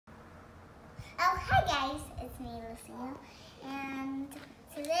Oh, hi guys, it's me, Lucia, and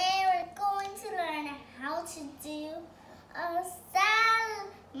today we're going to learn how to do a style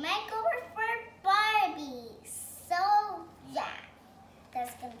makeover for Barbie. So yeah,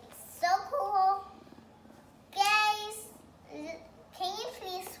 that's gonna be so cool. Guys, can you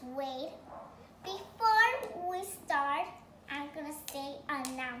please wait? Before we start, I'm gonna say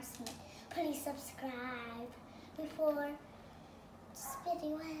announcement. Please subscribe before this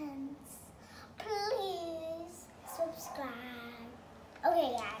video ends. Please subscribe.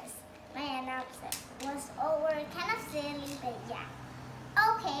 Okay guys, my announcement was over, kind of silly, but yeah.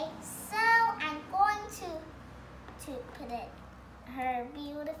 Okay, so I'm going to put her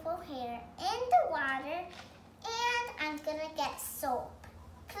beautiful hair in the water, and I'm gonna get soap.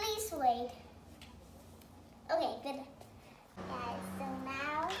 Please wait. Okay, good. Guys, so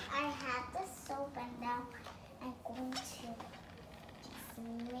now I have the soap, and now I'm going to just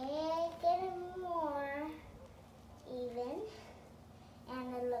make it more even,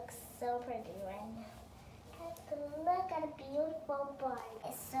 and it looks so pretty right now. Look at a beautiful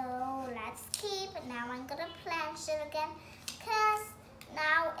Barbie. So let's keep. Now I'm gonna planch it again, cause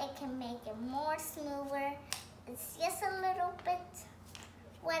now it can make it more smoother. It's just a little bit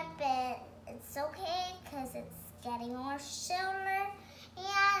wet, but it's okay, cause it's getting more shorter,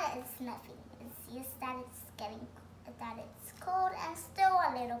 and it's nothing. It's just that it's cold and still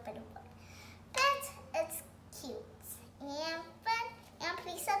a little bit wet, but it's cute and fun. And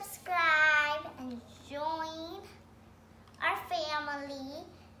please subscribe and join our family.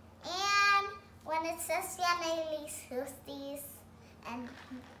 And when it says Yaneli's Husties, and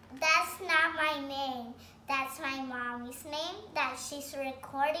that's not my name, that's my mommy's name that she's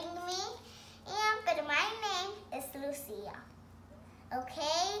recording me. But my name is Lucia.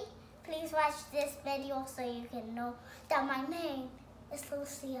 Okay? Please watch this video so you can know that my name is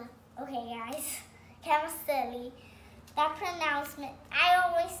Lucia. Okay guys, kind of silly. That pronouncement, I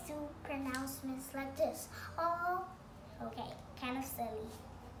always do pronouncements like this. Oh, okay, kind of silly.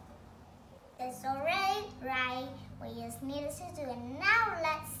 It's already right. We just needed to do it. Now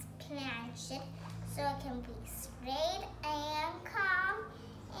let's planch it so it can be straight and calm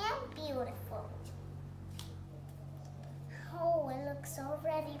and beautiful. Oh, it looks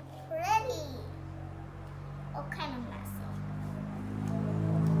already pretty. Oh, kind of messy.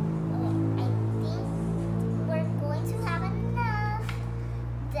 Okay, I think we're going to have enough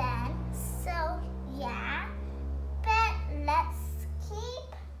then. So, yeah. But let's keep...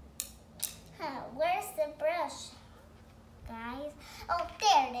 where's the brush, guys? Oh,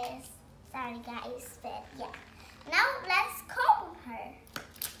 there it is. Sorry, guys, but yeah. Now let's comb her.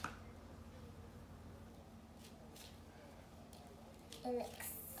 It looks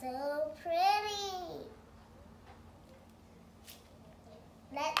so pretty.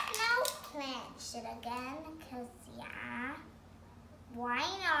 Let's now planch it again, because yeah, why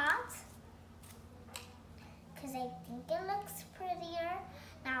not? Because I think it looks prettier.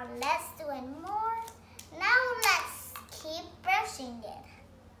 Now let's do it more. Now let's keep brushing it.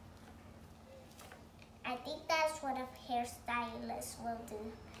 I think that's what a hairstylist will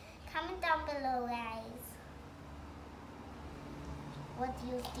do. Comment down below, guys. What do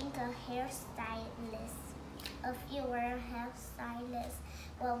you think a hairstylist, if you were a hairstylist,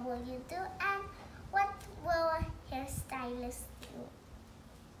 what will you do, and what will a hairstylist do?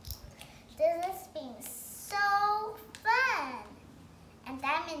 This has been so fun, and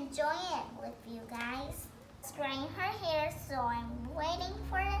I'm enjoying it with you guys. Drying her hair, so I'm waiting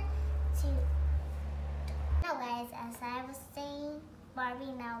for it to. Now guys, as I was saying,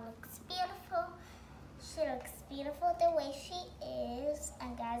 Barbie now looks beautiful. She looks beautiful the way she is.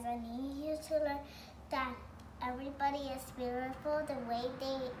 And guys, I need you to learn that everybody is beautiful the way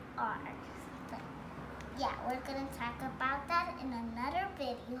they are. But yeah, we're gonna talk about that in another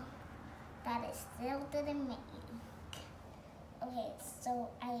video that I still didn't make. Okay, so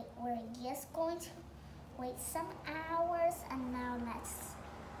we're just going to wait some hours, and now let's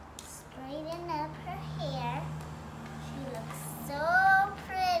straighten up her hair. She looks so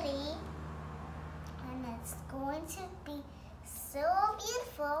pretty. And it's going to be so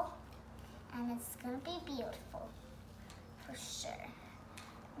beautiful, and it's going to be beautiful for sure.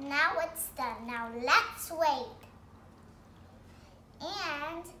 Now it's done. Now let's wait.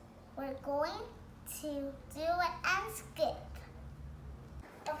 And we're going to do it and skip.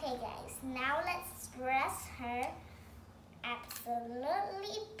 Okay guys, now let's dress her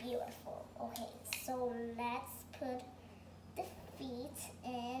absolutely beautiful. Okay, so let's put the feet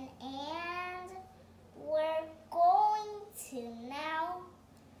in, and we're going to now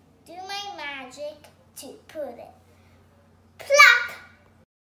do my magic to put it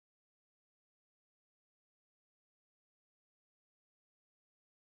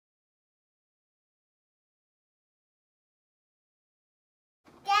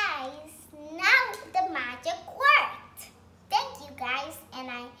magic worked. Thank you guys.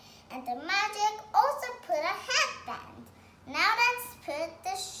 And the magic also put a headband. Now let's put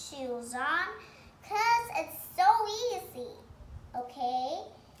the shoes on because it's so easy. Okay?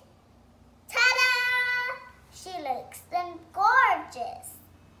 Ta-da! She looks gorgeous.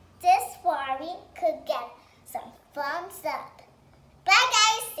 This Barbie could get some thumbs up. Bye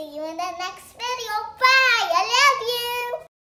guys. See you in the next video. Bye. I love you.